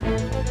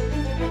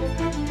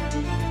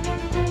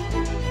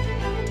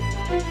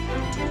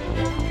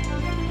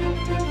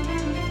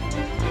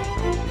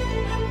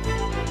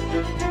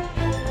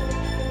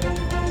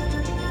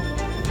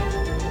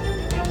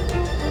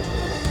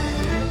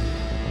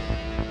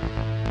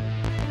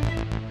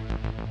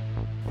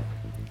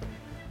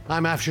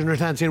I'm Afshin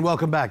Rattansi.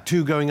 Welcome back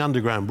to Going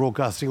Underground,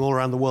 broadcasting all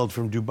around the world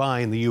from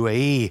Dubai in the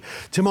UAE.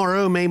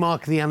 Tomorrow may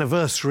mark the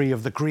anniversary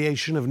of the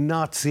creation of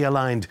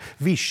Nazi-aligned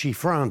Vichy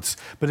France,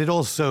 but it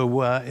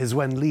also is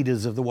when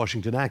leaders of the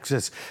Washington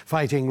Axis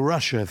fighting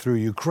Russia through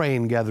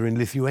Ukraine gather in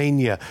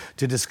Lithuania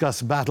to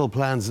discuss battle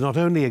plans not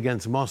only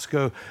against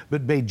Moscow,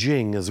 but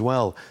Beijing as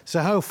well.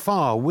 So how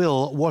far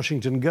will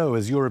Washington go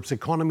as Europe's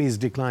economies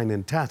decline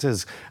in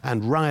tatters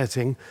and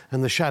rioting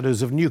and the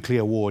shadows of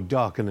nuclear war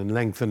darken and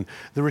lengthen?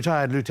 The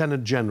retired Lieutenant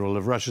General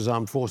of Russia's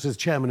Armed Forces,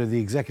 Chairman of the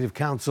Executive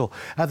Council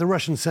at the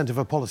Russian Center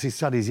for Policy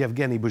Studies,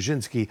 Yevgeny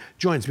Burzhinsky,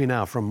 joins me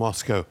now from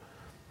Moscow.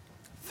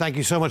 Thank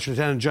you so much,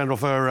 Lieutenant General,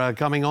 for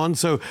coming on.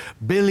 So,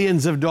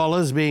 billions of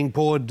dollars being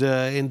poured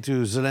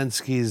into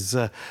Zelensky's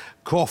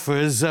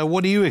coffers.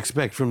 What do you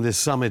expect from this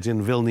summit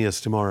in Vilnius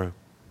tomorrow?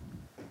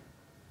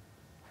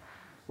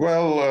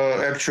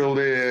 Well,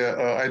 actually,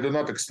 I do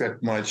not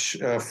expect much,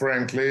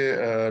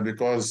 frankly,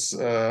 because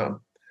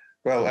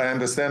I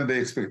understand the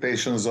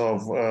expectations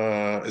of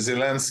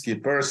Zelensky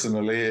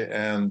personally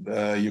and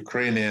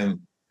Ukrainian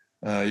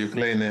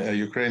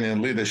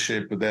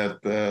leadership that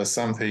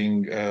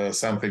something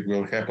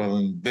will happen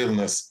in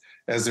Vilnius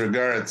as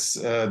regards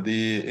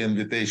the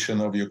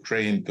invitation of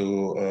Ukraine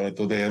to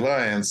the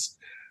alliance,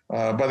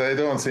 but I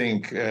don't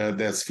think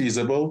that's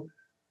feasible.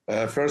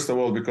 First of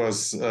all,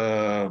 because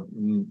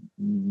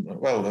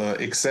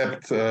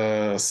except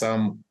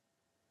some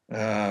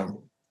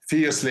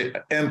fiercely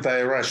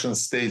anti-Russian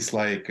states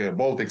like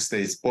Baltic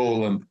states,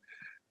 Poland,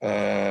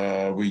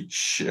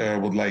 which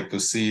would like to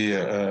see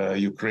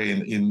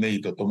Ukraine in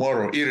NATO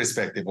tomorrow,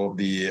 irrespective of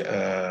the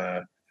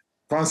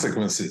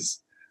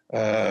consequences.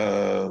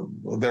 There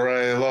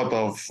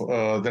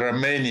are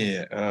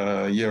many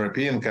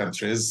European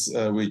countries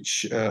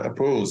which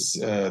oppose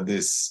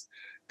this,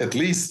 at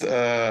least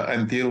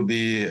until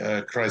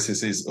the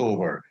crisis is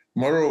over.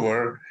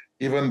 Moreover,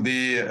 even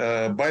the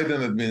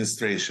Biden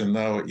administration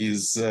now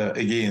is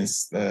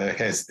against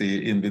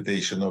hasty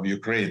invitation of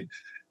Ukraine.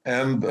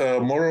 And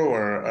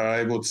moreover,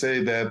 I would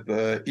say that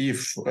if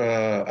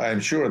I'm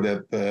sure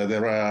that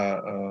there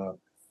are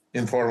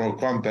informal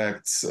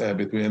contacts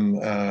between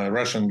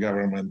Russian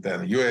government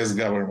and US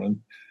government,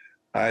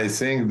 I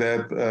think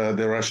that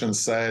the Russian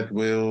side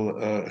will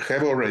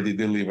have already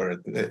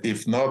delivered,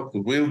 if not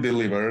will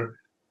deliver,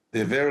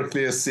 the very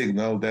clear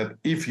signal that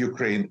if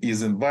Ukraine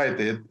is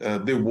invited,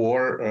 the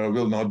war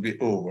will not be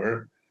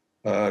over,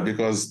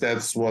 because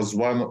that was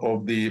one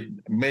of the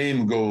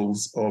main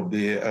goals of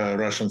the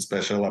Russian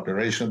special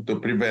operation, to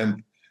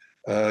prevent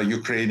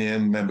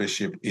Ukrainian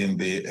membership in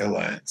the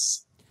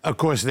alliance. Of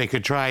course, they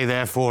could try,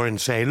 therefore, and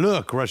say,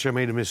 look, Russia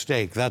made a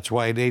mistake. That's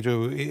why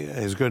NATO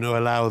is going to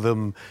allow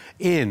them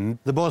in.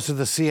 The boss of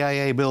the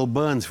CIA, Bill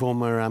Burns,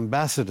 former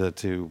ambassador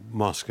to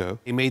Moscow,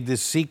 he made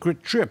this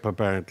secret trip,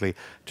 apparently,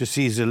 to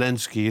see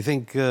Zelensky. You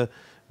think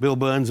Bill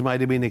Burns might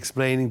have been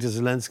explaining to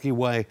Zelensky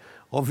why,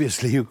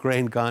 obviously,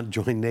 Ukraine can't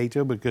join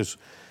NATO, because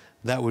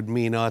that would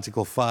mean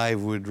Article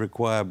 5 would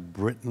require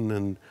Britain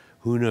and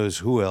who knows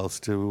who else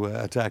to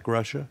attack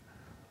Russia?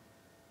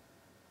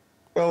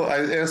 Well,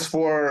 as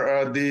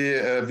for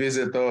the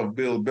visit of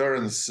Bill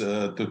Burns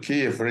to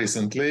Kyiv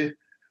recently,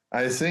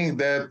 I think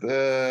that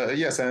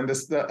yes, I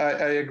understand.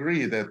 I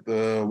agree that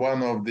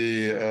one of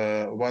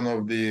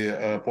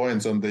the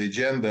points on the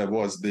agenda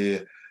was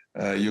the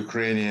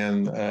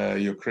Ukrainian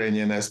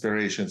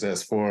aspirations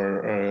as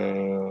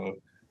for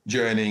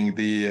joining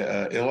the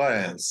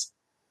alliance.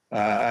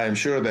 I'm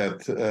sure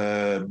that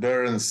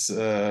Burns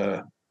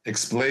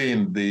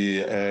explained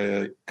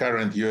the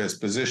current U.S.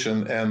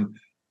 position and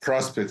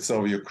prospects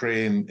of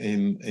Ukraine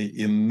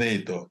in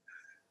NATO.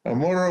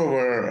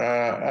 Moreover,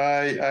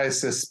 I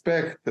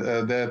suspect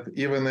that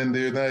even in the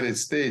United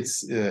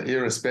States,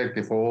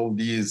 irrespective of all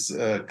these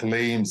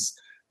claims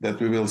that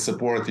we will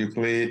support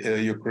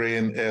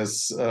Ukraine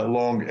as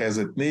long as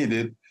it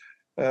needed,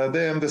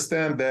 they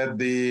understand that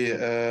the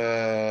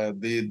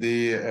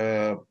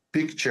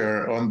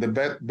picture on the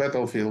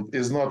battlefield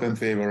is not in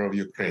favor of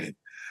Ukraine.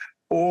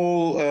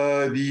 All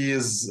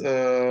these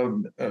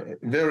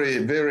very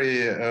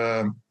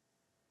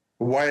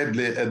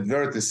widely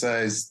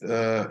advertised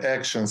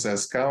actions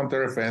as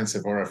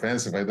counteroffensive or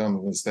offensive. I don't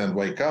understand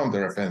why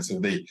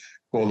counteroffensive. They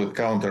call it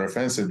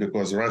counteroffensive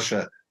because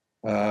Russia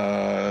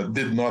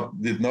did not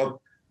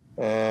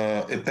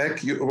attack.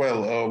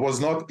 Was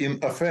not in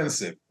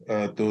offensive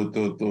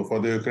for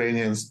the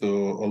Ukrainians to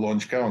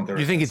launch counteroffensive.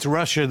 You think it's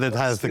Russia that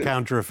has the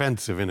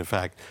counteroffensive, in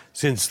effect,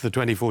 since the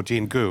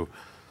 2014 coup?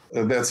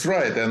 That's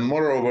right. And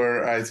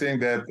moreover, I think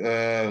that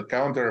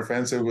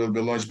counteroffensive will be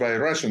launched by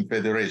Russian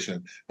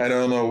Federation. I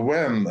don't know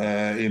when,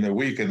 in a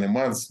week, in a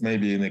month,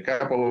 maybe in a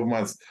couple of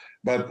months.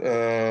 But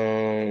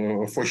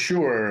for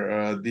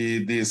sure,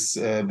 this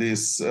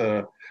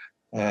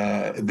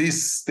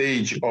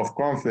stage of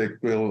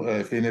conflict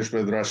will finish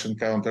with Russian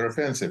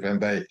counteroffensive.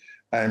 And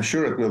I'm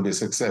sure it will be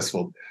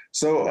successful.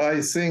 So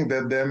I think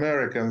that the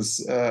Americans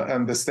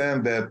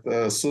understand that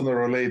sooner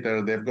or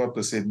later they've got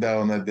to sit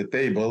down at the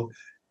table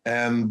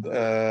and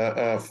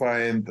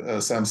find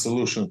some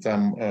solution,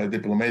 some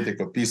diplomatic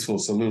or peaceful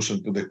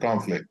solution to the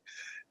conflict.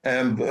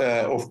 And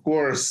of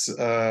course,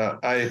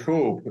 I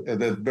hope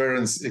that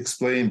Burns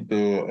explained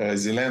to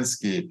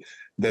Zelensky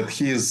that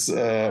his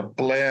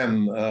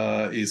plan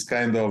is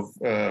kind of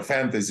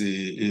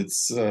fantasy,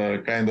 it's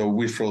kind of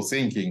wishful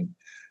thinking.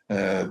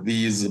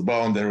 These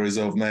boundaries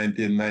of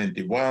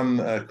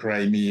 1991,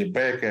 Crimea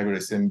back,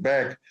 everything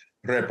back,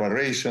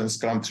 reparations,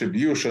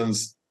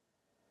 contributions.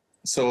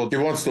 So he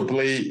wants to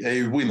play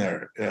a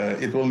winner.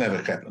 It will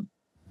never happen.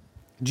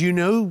 Do you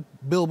know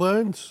Bill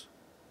Burns?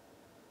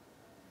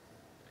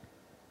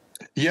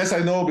 Yes, I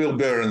know Bill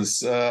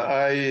Burns.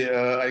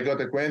 I got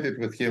acquainted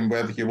with him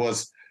when he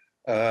was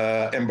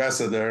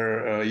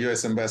ambassador,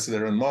 U.S.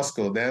 ambassador in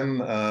Moscow. Then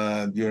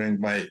during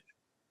my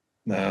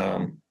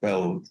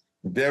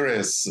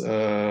various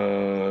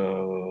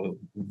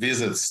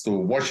visits to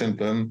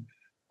Washington,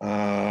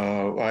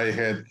 I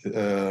had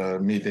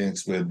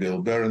meetings with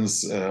Bill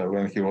Burns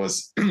when he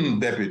was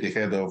deputy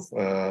head of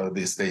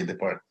the State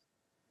Department.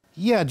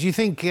 Yeah, do you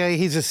think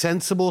he's a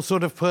sensible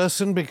sort of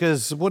person?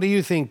 Because what do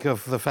you think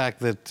of the fact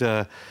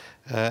that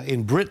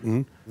in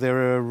Britain there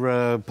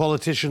are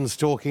politicians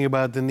talking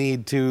about the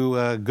need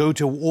to go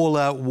to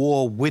all-out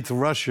war with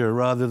Russia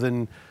rather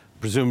than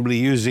presumably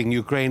using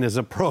Ukraine as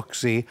a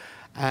proxy,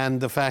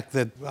 and the fact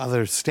that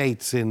other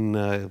states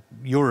in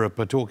Europe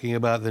are talking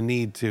about the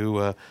need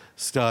to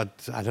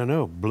start, I don't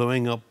know,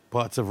 blowing up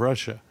parts of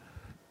Russia?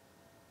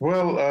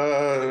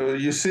 Well,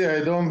 you see,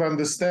 I don't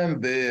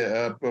understand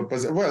the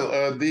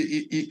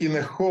in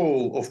a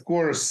whole, of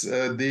course,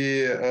 the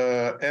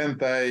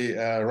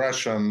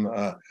anti-Russian,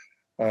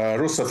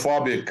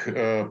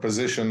 Russophobic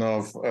position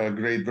of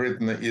Great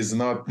Britain is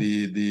not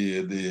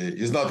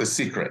is not a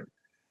secret.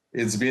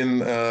 It's been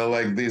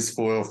like this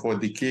for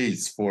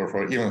decades,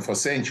 for even for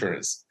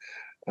centuries.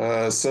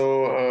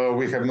 So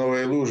we have no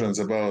illusions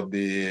about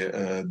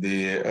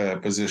the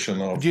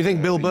position of. Do you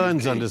think Bill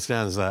Burns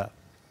understands that?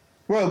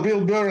 Well,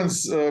 Bill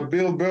Burns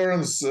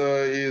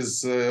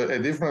is a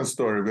different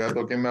story. We are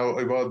talking now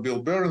about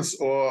Bill Burns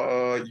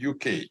or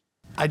UK.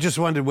 I just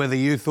wondered whether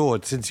you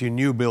thought, since you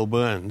knew Bill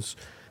Burns,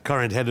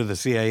 current head of the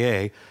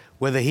CIA,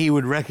 whether he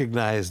would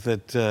recognize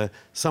that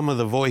some of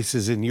the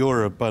voices in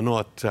Europe are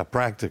not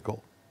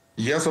practical.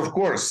 Yes, of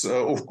course.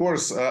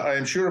 I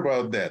am sure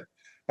about that.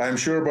 I'm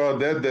sure about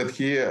that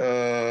he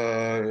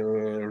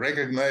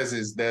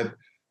recognizes that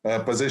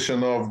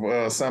position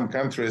of some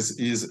countries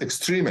is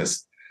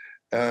extremist.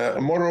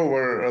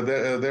 Moreover,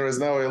 there is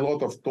now a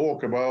lot of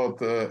talk about,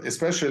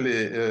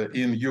 especially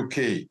in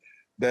UK,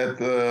 that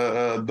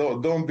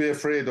don't be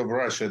afraid of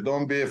Russia,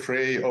 don't be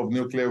afraid of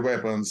nuclear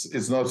weapons.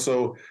 It's not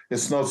so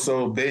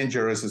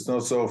dangerous. It's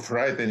not so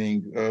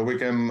frightening. We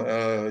can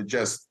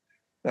just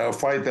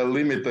fight a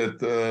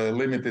limited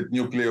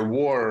nuclear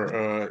war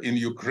in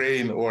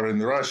Ukraine or in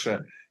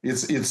Russia.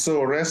 It's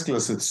so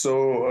restless. It's so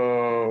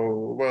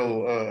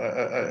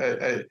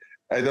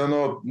I don't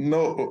know.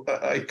 No,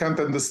 I can't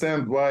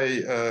understand why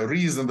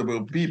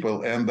reasonable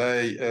people, and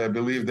I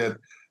believe that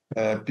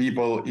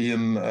people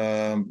in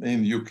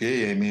UK,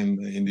 I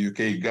mean, in the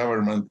UK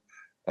government,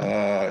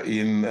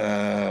 in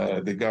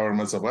the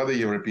governments of other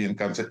European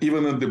countries,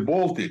 even in the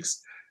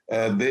Baltics,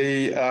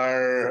 they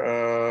are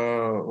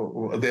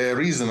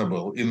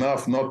reasonable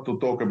enough not to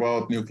talk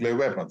about nuclear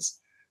weapons,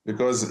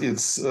 because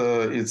it's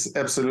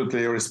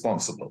absolutely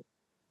irresponsible,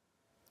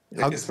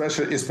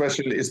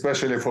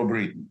 especially for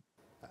Britain.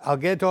 I'll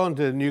get on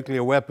to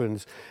nuclear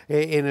weapons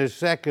in a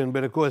second,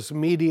 but of course,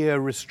 media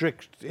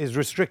is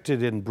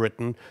restricted in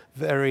Britain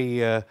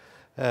very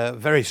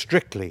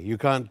strictly. You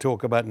can't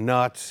talk about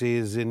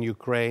Nazis in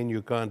Ukraine.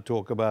 You can't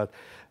talk about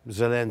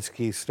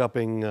Zelensky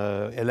stopping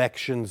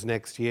elections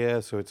next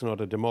year, so it's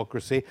not a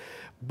democracy.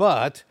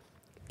 But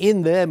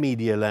in their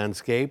media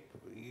landscape,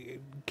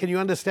 can you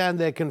understand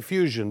their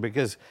confusion?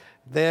 Because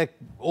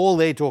all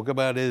they talk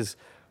about is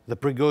the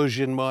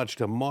Prigozhin march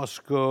to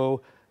Moscow.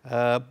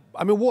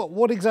 I mean,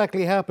 what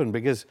exactly happened?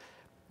 Because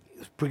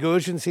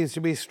Prigozhin seems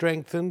to be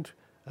strengthened,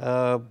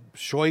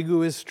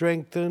 Shoigu is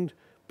strengthened,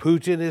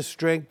 Putin is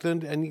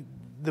strengthened, and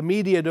the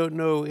media don't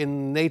know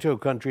in NATO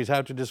countries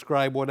how to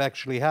describe what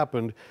actually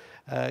happened.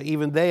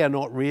 Even they are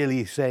not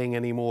really saying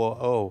anymore,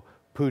 oh,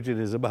 Putin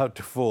is about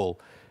to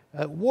fall.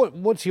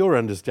 What's your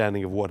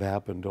understanding of what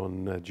happened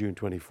on June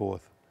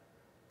 24th?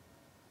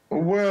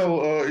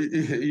 Well,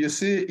 you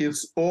see,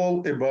 it's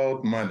all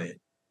about money.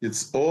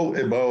 It's all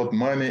about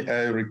money,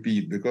 I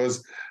repeat,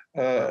 because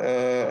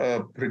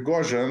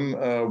Prigozhin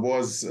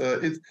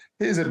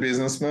he's a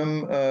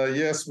businessman,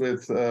 yes,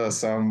 with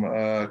some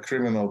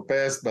criminal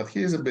past, but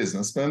he's a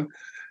businessman.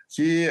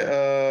 He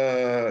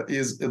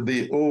is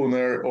the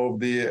owner of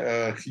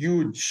the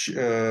huge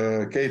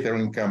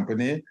catering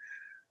company.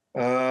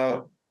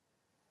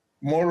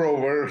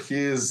 Moreover,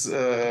 he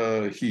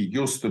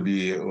used to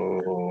be,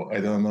 I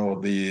don't know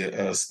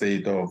the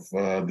state of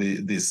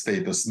the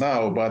status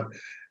now, but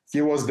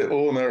he was the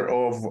owner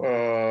of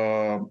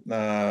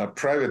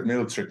private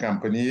military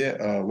company,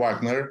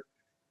 Wagner.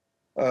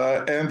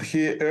 And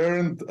he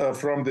earned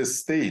from the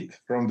state,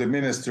 from the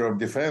Ministry of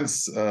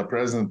Defense.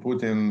 President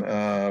Putin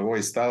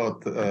voiced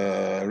out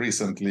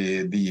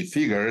recently the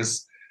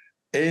figures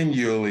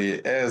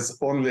annually, as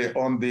only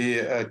on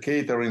the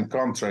catering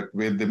contract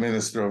with the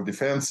Ministry of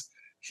Defense.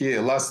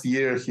 Last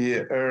year he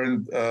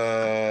earned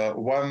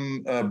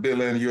 $1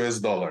 billion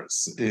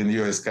in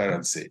US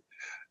currency.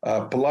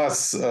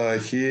 Plus,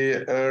 he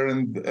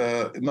earned,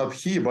 not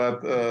he,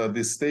 but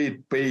the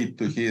state paid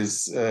to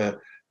his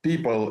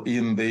people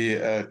in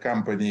the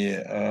company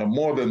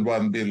more than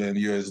 $1 billion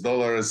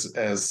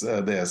as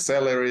their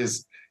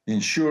salaries,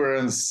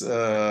 insurance,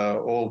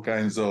 all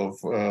kinds of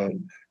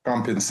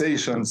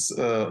compensations.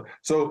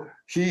 So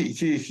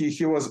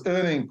he was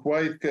earning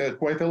quite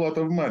a lot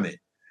of money.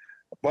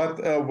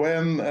 But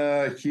when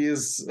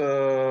his,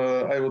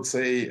 I would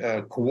say,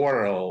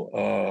 quarrel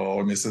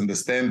or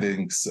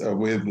misunderstandings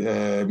with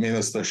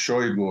Minister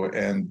Shoigu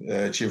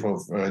and Chief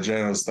of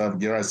General Staff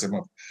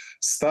Gerasimov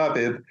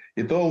started,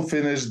 it all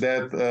finished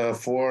that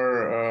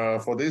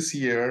for this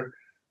year,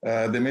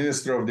 the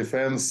Minister of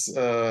Defense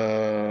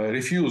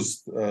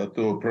refused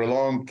to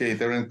prolong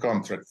catering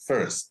contract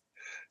first.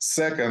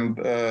 Second,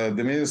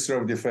 the Minister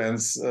of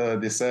Defense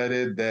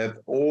decided that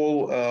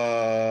all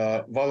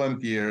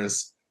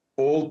volunteers,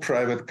 all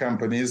private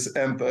companies,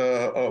 and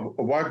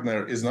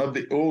Wagner is not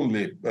the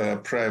only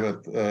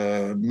private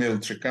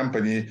military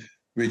company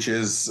which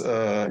is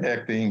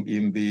acting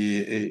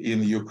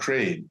in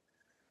Ukraine.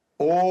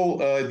 All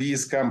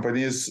these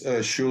companies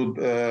should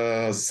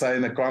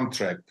sign a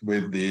contract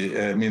with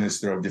the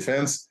Ministry of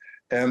Defense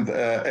and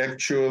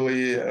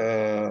actually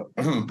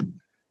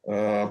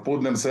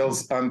put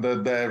themselves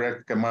under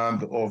direct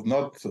command of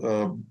not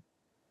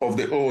of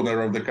the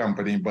owner of the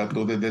company, but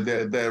to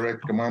the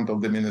direct command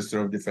of the Ministry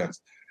of Defense.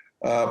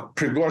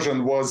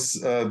 Prigozhin was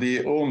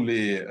the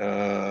only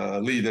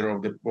leader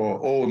of the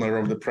owner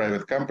of the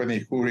private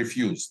company who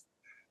refused.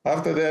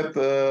 After that,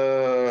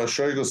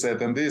 Shoigu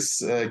said, in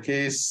this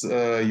case,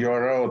 you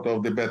are out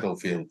of the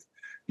battlefield.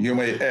 You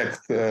may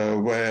act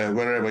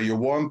wherever you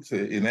want,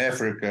 in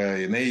Africa,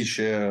 in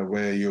Asia,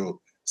 where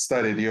you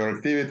studied your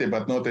activity,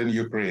 but not in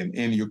Ukraine.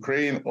 In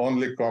Ukraine,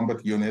 only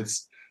combat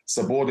units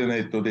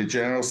subordinate to the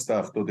General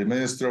Staff, to the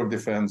Ministry of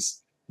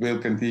Defense, will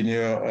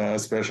continue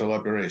special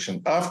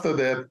operation. After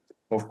that,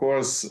 of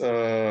course,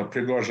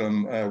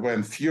 Prigozhin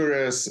went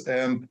furious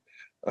and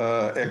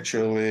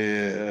actually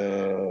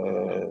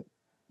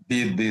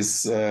did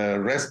this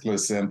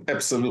restless and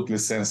absolutely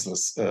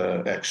senseless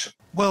action.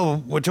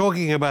 Well, we're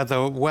talking about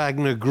the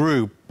Wagner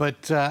Group,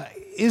 but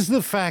is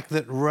the fact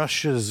that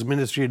Russia's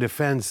Ministry of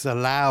Defense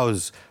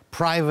allows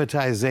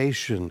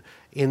privatization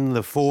in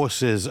the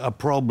forces a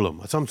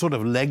problem, some sort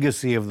of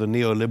legacy of the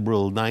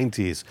neoliberal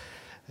 90s?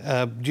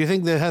 Do you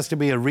think there has to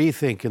be a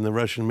rethink in the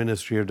Russian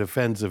Ministry of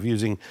Defense of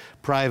using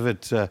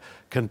private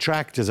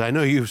contractors? I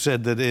know you've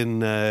said that in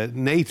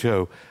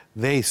NATO,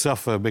 they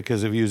suffer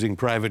because of using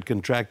private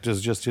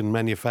contractors just in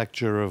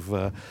manufacture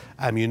of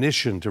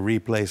ammunition to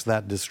replace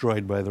that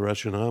destroyed by the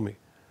Russian army.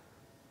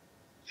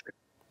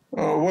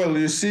 Well,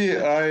 you see,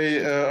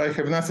 I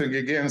have nothing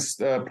against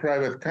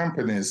private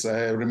companies.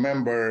 I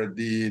remember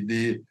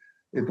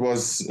it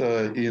was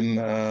in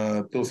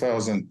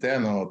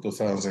 2010 or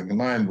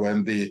 2009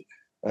 when the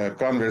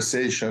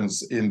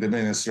conversations in the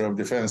Ministry of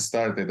Defense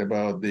started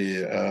about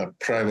the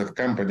private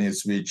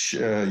companies which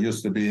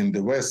used to be in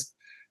the West,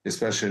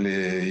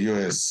 especially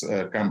U.S.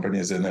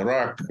 companies in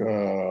Iraq,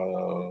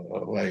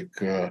 like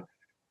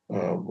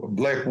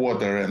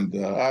Blackwater and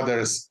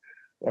others.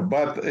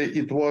 But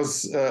it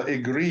was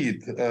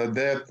agreed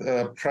that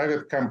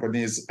private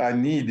companies are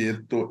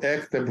needed to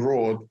act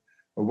abroad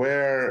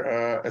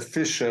where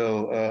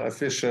official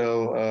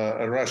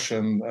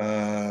Russian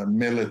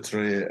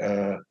military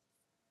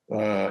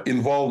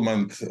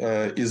involvement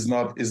is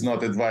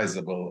not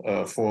advisable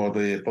for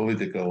the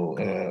political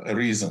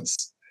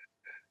reasons.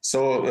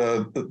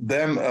 So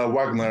then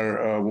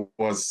Wagner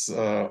was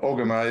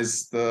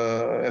organized.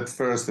 At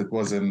first, it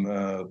was in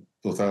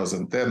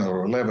 2010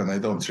 or 11, I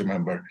don't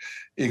remember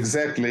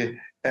exactly.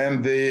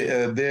 And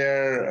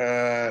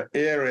their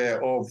area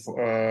of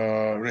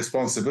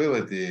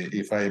responsibility,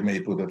 if I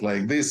may put it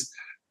like this,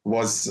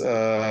 was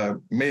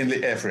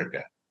mainly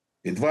Africa.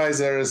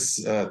 Advisors,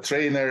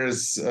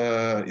 trainers,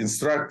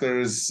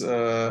 instructors.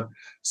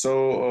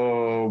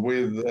 So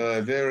with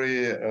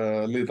very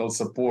little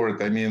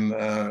support, I mean,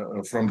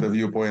 from the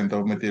viewpoint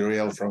of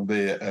material from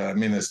the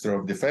Minister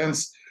of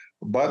Defense,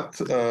 but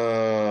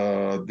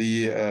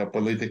the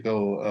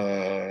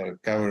political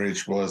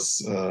coverage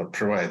was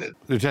provided.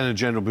 Lieutenant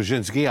General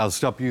Buzhinsky, I'll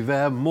stop you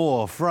there.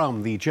 More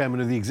from the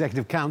chairman of the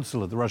Executive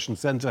Council at the Russian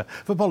Center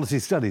for Policy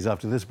Studies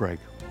after this break.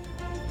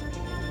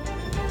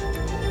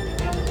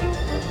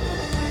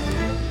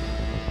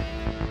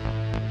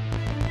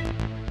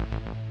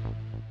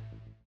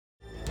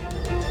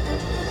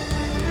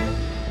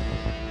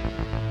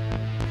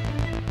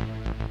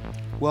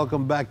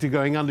 Welcome back to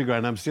Going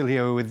Underground. I'm still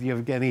here with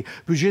Yevgeny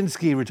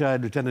Buzhinsky,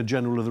 retired Lieutenant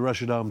General of the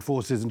Russian Armed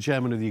Forces and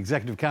Chairman of the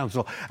Executive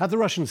Council at the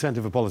Russian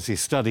Center for Policy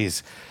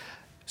Studies.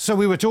 So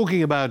we were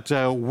talking about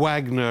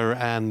Wagner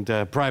and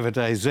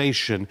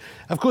privatization.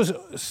 Of course,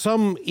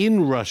 some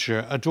in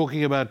Russia are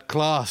talking about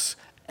class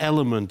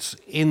elements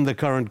in the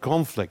current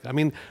conflict. I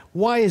mean,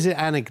 why is it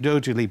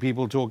anecdotally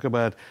people talk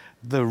about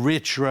the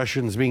rich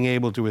Russians being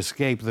able to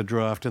escape the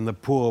draft and the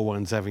poor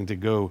ones having to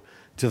go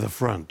to the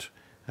front?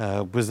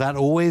 Was that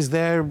always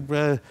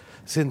there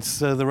since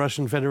the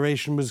Russian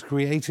Federation was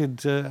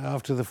created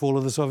after the fall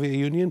of the Soviet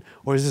Union?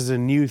 Or is this a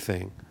new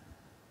thing?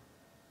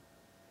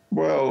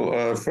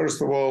 Well,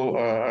 first of all,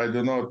 I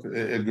do not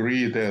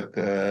agree that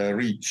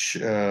rich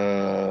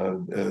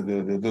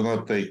do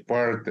not take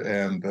part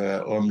and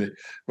only.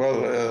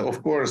 Well,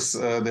 of course,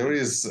 there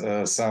is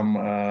some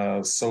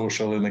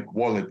social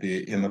inequality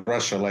in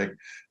Russia, like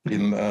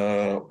in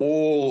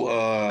all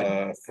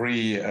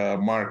free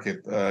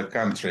market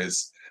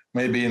countries.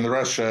 Maybe in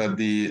Russia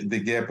the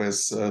gap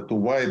is too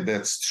wide.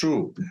 That's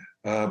true,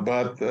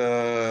 but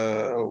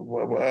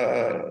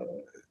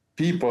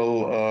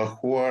people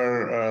who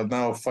are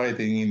now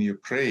fighting in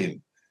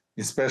Ukraine,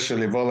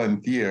 especially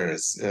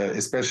volunteers,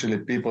 especially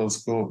people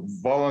who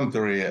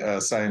voluntarily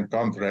sign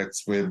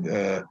contracts with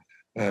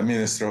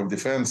Minister of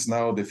Defense.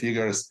 Now the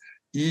figures,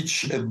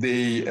 each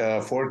day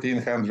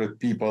 1,400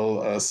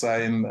 people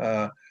sign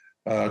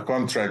a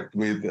contract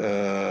with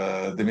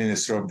the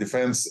Minister of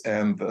Defense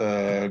and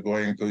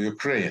going to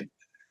Ukraine.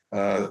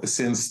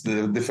 Since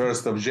the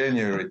 1st of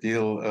January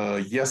till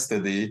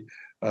yesterday,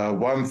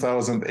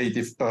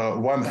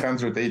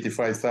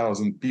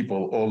 185,000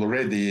 people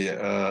already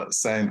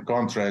signed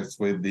contracts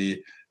with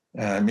the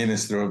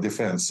Minister of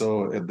Defense.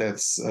 So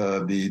that's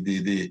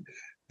the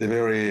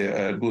very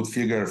good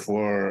figure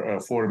for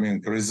forming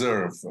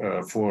reserve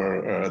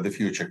for the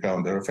future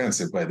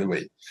counteroffensive, by the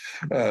way.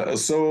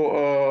 So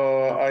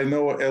I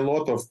know a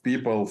lot of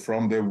people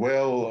from the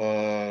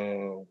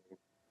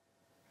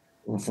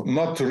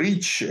not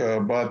rich,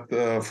 but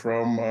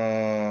from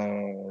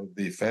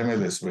the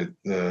families with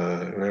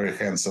very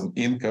handsome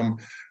income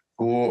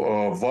who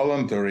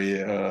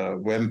voluntarily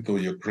went to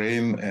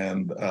Ukraine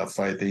and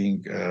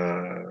fighting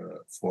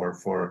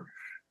for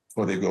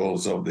the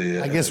goals of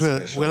the... I guess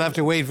we'll have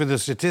to wait for the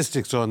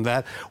statistics on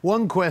that.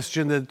 One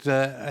question that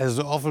has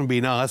often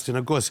been asked, and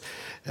of course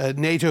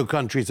NATO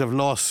countries have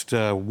lost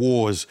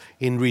wars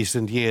in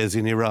recent years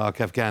in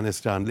Iraq,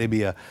 Afghanistan,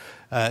 Libya,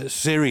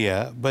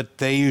 Syria, but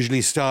they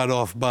usually start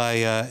off by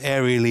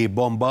aerially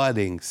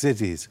bombarding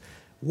cities.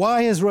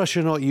 Why has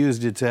Russia not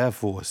used its air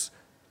force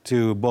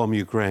to bomb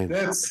Ukraine?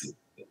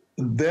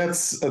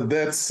 That's a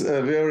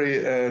very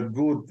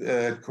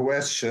good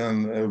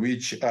question,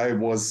 which I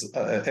was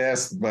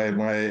asked by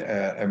my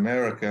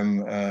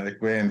American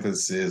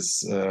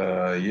acquaintances,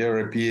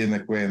 European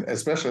acquaintances,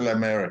 especially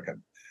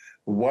American.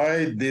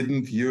 Why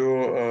didn't you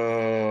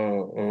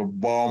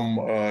bomb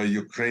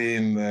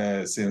Ukraine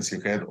since you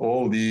had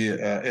all the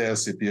air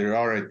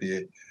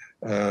superiority?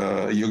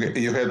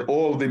 You had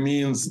all the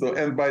means to,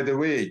 and by the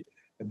way,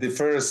 the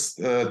first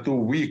 2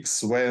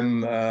 weeks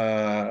when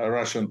a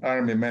Russian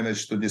army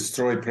managed to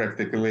destroy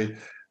practically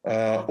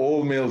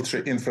all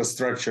military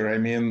infrastructure, I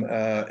mean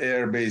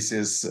air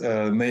bases,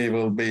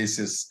 naval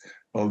bases,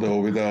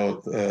 although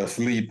without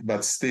fleet,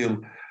 but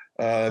still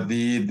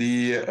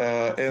the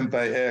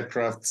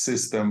anti-aircraft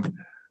system.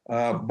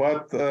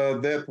 But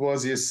that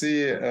was, you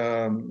see,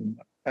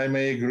 I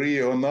may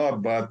agree or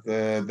not, but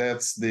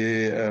that's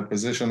the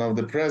position of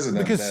the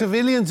president. Because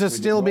civilians are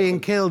still being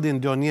killed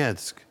in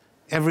Donetsk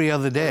every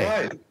other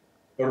day.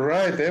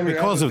 Right.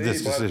 Because of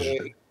this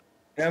decision.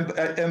 And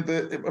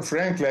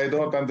frankly, I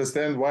don't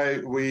understand why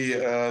we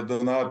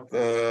do not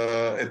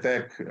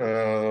attack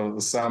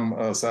some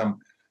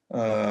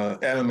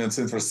elements,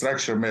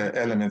 infrastructure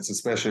elements,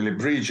 especially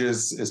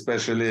bridges,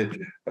 especially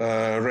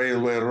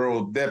railway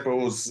road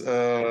depots,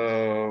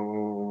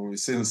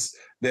 since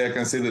they are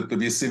considered to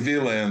be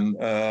civilian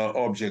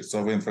objects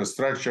of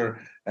infrastructure,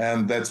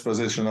 and that's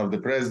position of the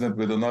president.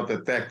 We do not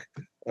attack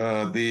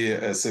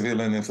the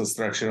civilian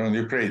infrastructure on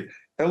Ukraine.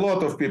 A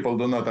lot of people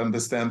do not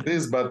understand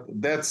this, but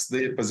that's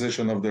the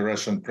position of the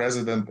Russian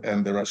president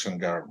and the Russian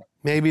government.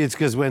 Maybe it's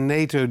because when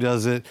NATO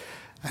does it,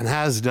 and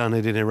has done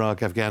it in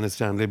Iraq,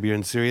 Afghanistan, Libya,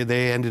 and Syria,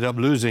 they ended up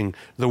losing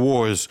the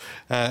wars.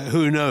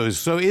 Who knows?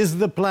 So is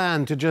the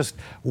plan to just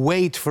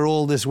wait for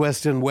all this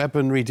Western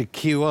weaponry to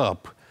queue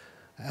up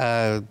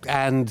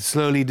and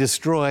slowly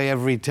destroy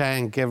every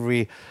tank,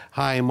 every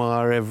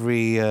HIMAR,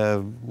 every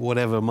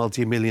whatever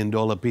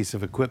multi-million-dollar piece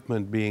of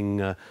equipment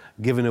being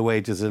given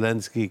away to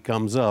Zelensky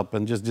comes up,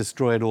 and just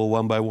destroy it all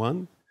one by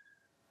one?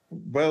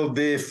 Well,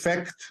 the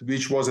effect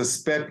which was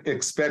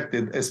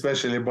expected,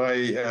 especially by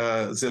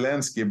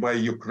Zelensky, by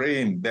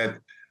Ukraine, that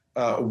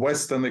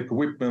Western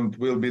equipment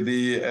will be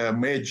the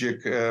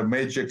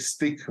magic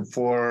stick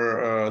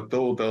for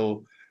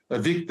total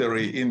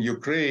victory in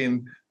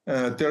Ukraine,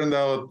 turned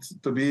out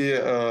to be,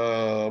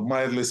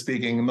 mildly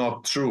speaking,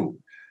 not true.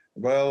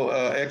 Well,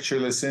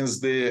 actually, since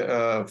the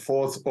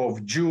 4th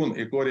of June,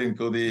 according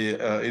to the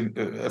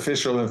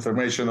official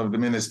information of the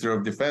Ministry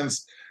of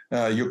Defense,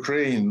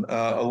 Ukraine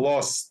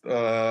lost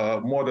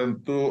more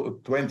than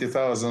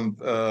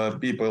 20,000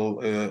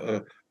 people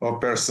of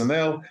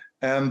personnel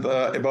and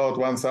about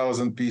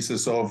 1,000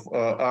 pieces of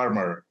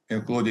armor,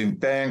 including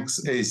tanks,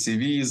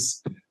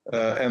 ACVs,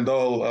 and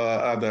all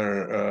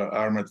other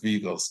armored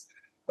vehicles.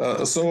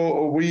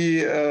 So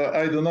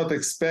I do not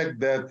expect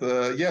that,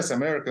 yes,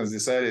 Americans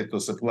decided to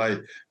supply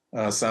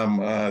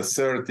some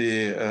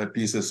 30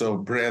 pieces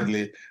of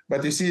Bradley,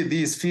 but you see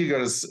these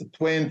figures,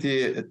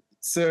 20,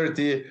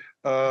 30,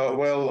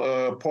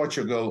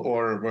 Portugal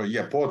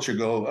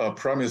Portugal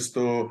promised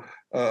to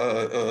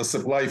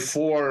supply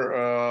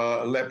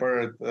 4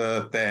 Leopard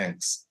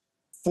tanks.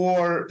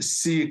 4,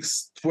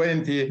 6,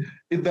 20,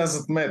 it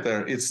doesn't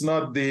matter. It's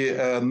not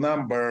the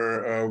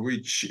number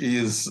which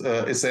is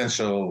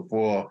essential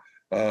for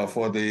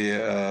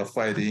the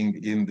fighting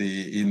in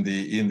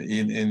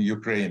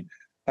Ukraine.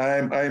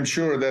 I'm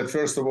sure that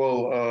first of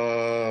all,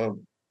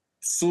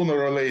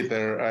 sooner or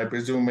later, I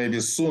presume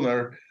maybe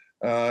sooner,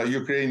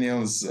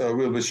 Ukrainians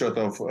will be short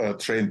of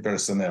trained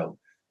personnel.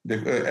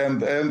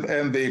 And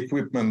the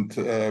equipment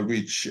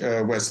which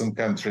Western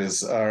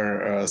countries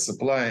are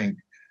supplying,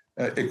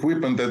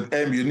 equipment and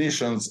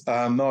ammunitions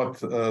are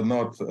not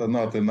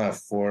enough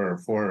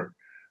for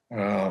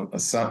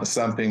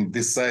something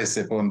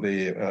decisive on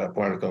the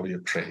part of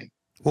Ukraine.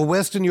 Well,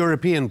 Western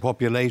European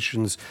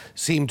populations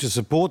seem to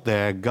support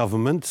their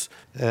governments,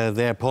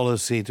 their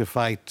policy to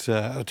fight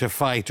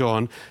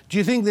on. Do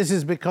you think this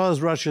is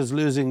because Russia's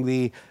losing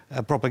the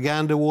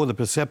propaganda war, the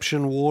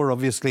perception war?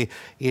 Obviously,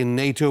 in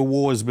NATO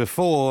wars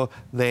before,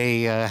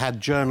 they had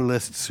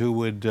journalists who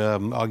would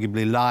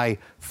arguably lie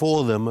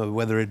for them,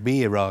 whether it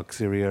be Iraq,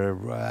 Syria,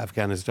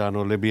 Afghanistan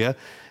or Libya.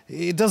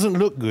 It doesn't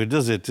look good,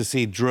 does it, to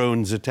see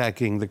drones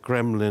attacking the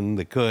Kremlin,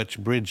 the Kerch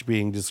Bridge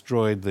being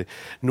destroyed, the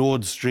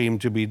Nord Stream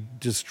to be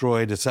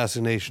destroyed,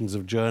 assassinations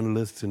of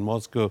journalists in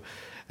Moscow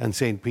and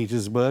St.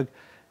 Petersburg.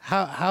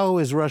 How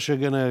is Russia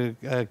going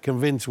to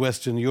convince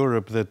Western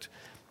Europe that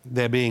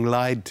they're being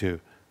lied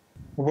to?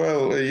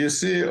 Well, you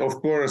see,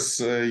 of course,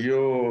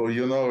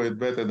 you know it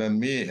better than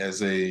me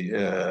as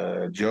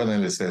a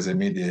journalist, as a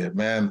media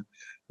man,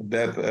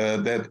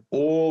 that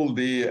all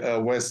the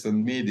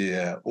Western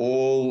media,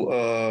 all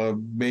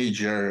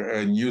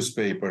major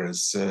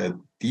newspapers,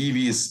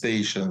 TV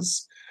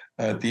stations,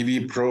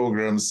 TV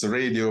programs,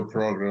 radio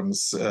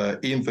programs,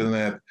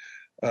 internet,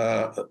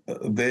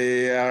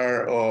 they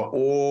are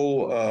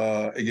all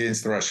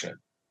against Russia.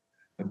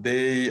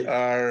 They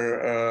are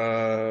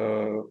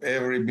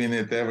every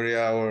minute, every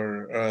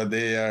hour,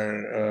 they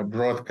are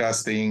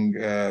broadcasting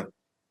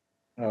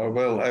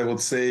I would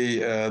say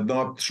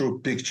not true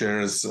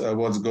pictures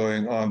what's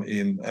going on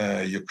in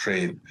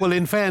Ukraine. Well,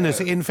 in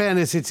fairness,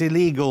 it's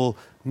illegal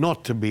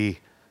not to be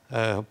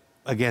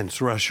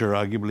against Russia,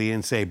 arguably,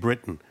 in, say,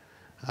 Britain.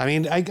 I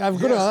mean, I've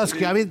got to ask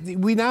you, I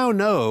mean, we now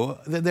know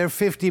that there are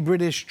 50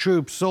 British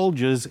troops,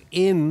 soldiers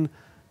in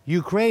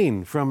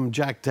Ukraine from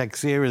Jack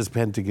Teixeira's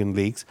Pentagon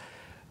leaks.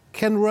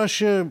 Can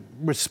Russia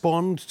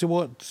respond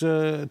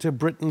to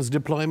Britain's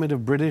deployment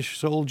of British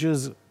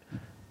soldiers,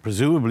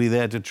 presumably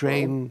there to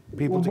train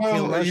people to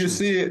kill Russians?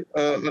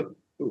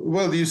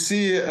 You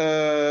see,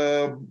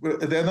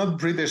 they're not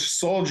British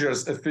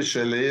soldiers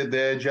officially.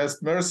 They're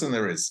just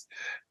mercenaries,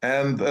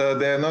 and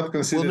they're not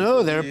considered. Well,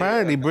 no, they're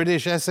apparently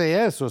British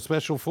SAS or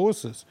Special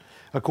Forces,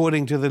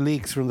 according to the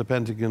leaks from the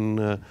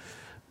Pentagon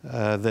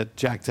that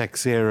Jack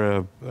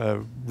Teixeira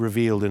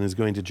revealed and is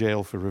going to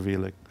jail for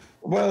revealing.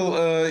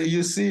 Well,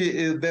 you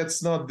see,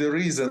 that's not the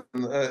reason.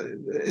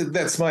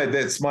 That's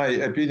my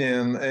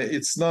opinion.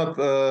 It's not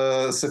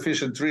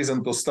sufficient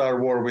reason to start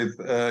war with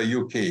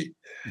UK.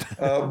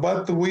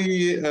 But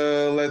we,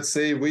 let's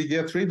say, we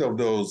get rid of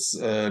those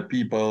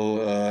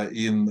people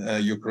in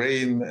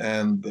Ukraine,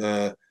 and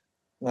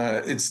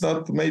it's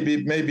not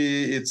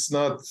maybe it's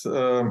not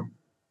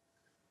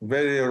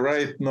very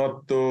right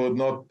not to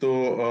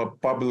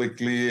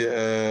publicly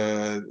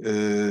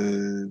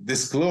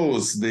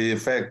disclose the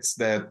facts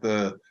that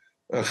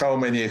how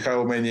many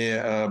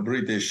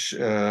British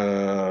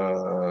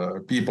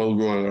people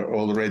were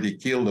already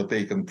killed or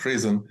taken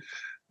prison.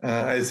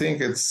 I think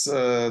it's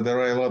there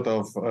are a lot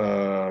of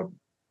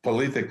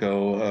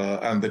political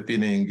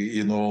underpinning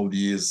in all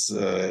these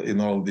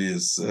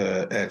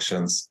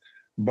actions.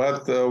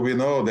 But we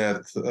know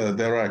that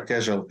there are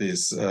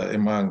casualties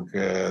among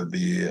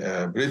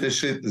the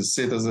British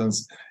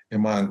citizens,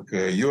 among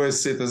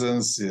U.S.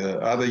 citizens,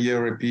 other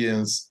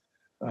Europeans.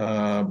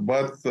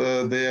 But the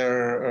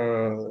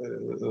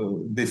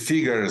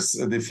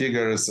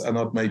figures are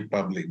not made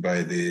public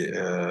by the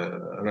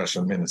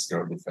Russian Minister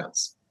of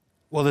Defense.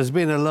 Well, there's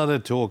been a lot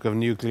of talk of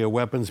nuclear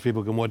weapons.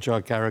 People can watch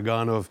our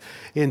Karaganov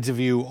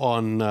interview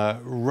on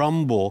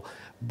Rumble.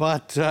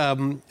 But,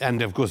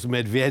 and of course,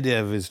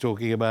 Medvedev is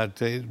talking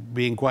about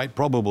being quite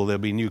probable there'll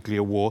be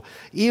nuclear war.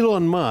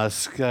 Elon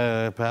Musk,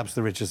 perhaps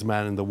the richest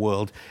man in the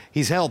world,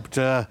 he's helped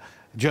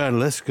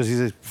journalists because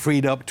he's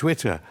freed up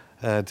Twitter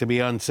to be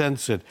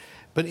uncensored.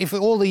 But if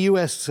all the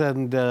US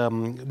and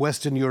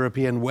Western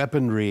European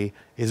weaponry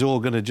is all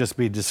going to just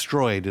be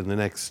destroyed in the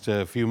next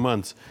few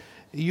months,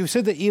 You've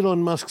said that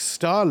Elon Musk's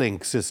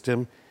Starlink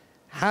system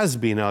has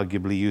been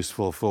arguably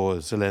useful for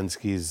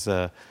Zelensky's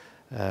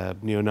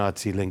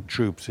neo-Nazi-linked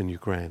troops in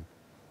Ukraine.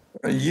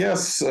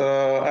 Yes,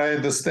 I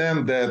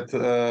understand that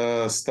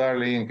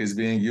Starlink is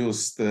being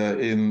used for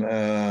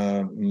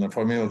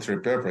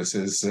military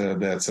purposes.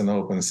 That's an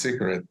open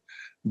secret.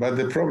 But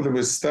the problem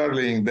with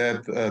Starlink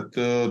that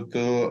to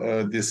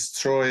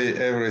destroy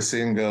every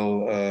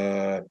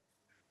single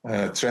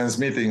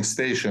transmitting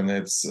station,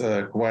 it's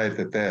quite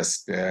a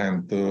task.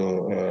 And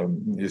to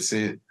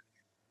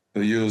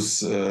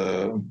use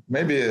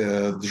maybe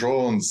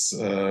drones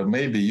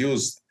may be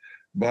used,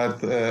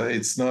 but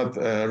it's not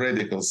a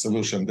radical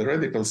solution. The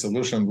radical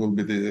solution would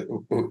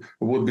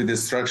be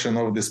destruction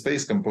of the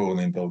space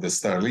component of the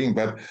Starlink,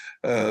 but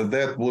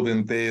that would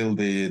entail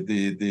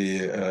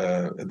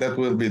that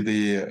will be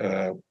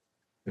the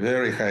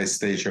very high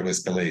stage of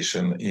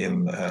escalation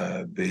in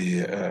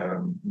the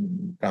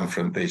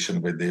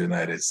confrontation with the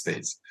United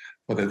States.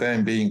 For the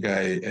time being,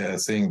 I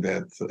think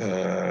that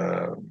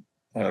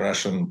a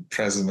Russian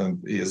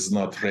president is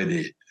not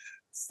ready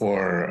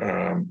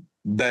for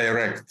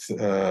direct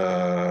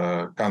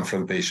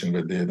confrontation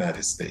with the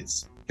United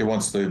States. He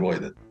wants to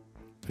avoid it.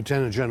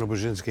 Lieutenant General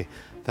Brzezinski,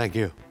 thank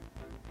you.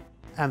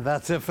 And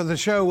that's it for the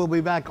show. We'll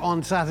be back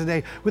on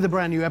Saturday with a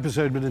brand new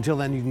episode. But until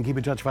then, you can keep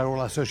in touch via all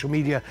our social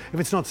media if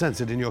it's not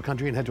censored in your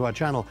country, and head to our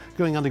channel,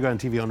 Going Underground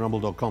TV on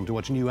rumble.com, to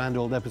watch new and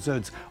old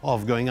episodes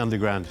of Going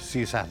Underground. See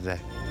you Saturday.